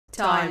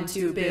Time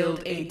to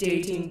build a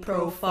dating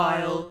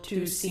profile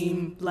to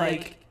seem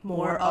like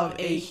more of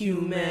a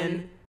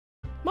human.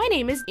 My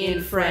name is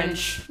In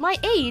French. My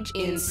age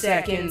In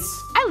seconds.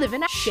 I live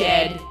in a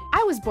Shed.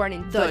 I was born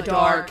in The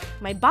dark.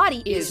 My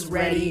body Is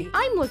ready.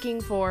 I'm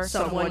looking for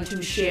Someone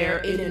to share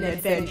in an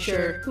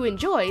adventure. who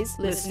enjoys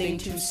Listening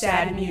to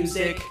sad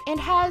music. and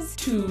has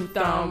 2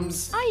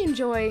 thumbs. I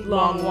enjoy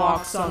Long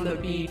walks on the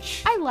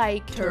beach. I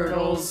like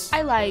Turtles.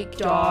 I like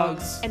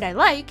Dogs. and I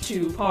like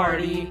To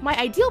party. my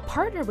ideal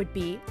partner would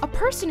be a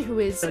person who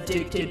is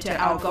Addicted to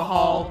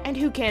alcohol. and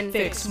who can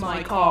Fix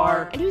my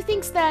car. and who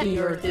thinks that The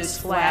earth is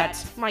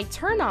flat. my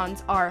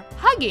turn-ons are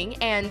hugging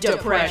and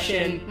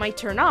Depression. My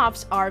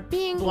turn-offs are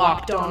being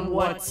Blocked on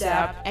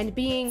WhatsApp. and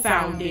being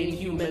Found in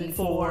human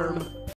form.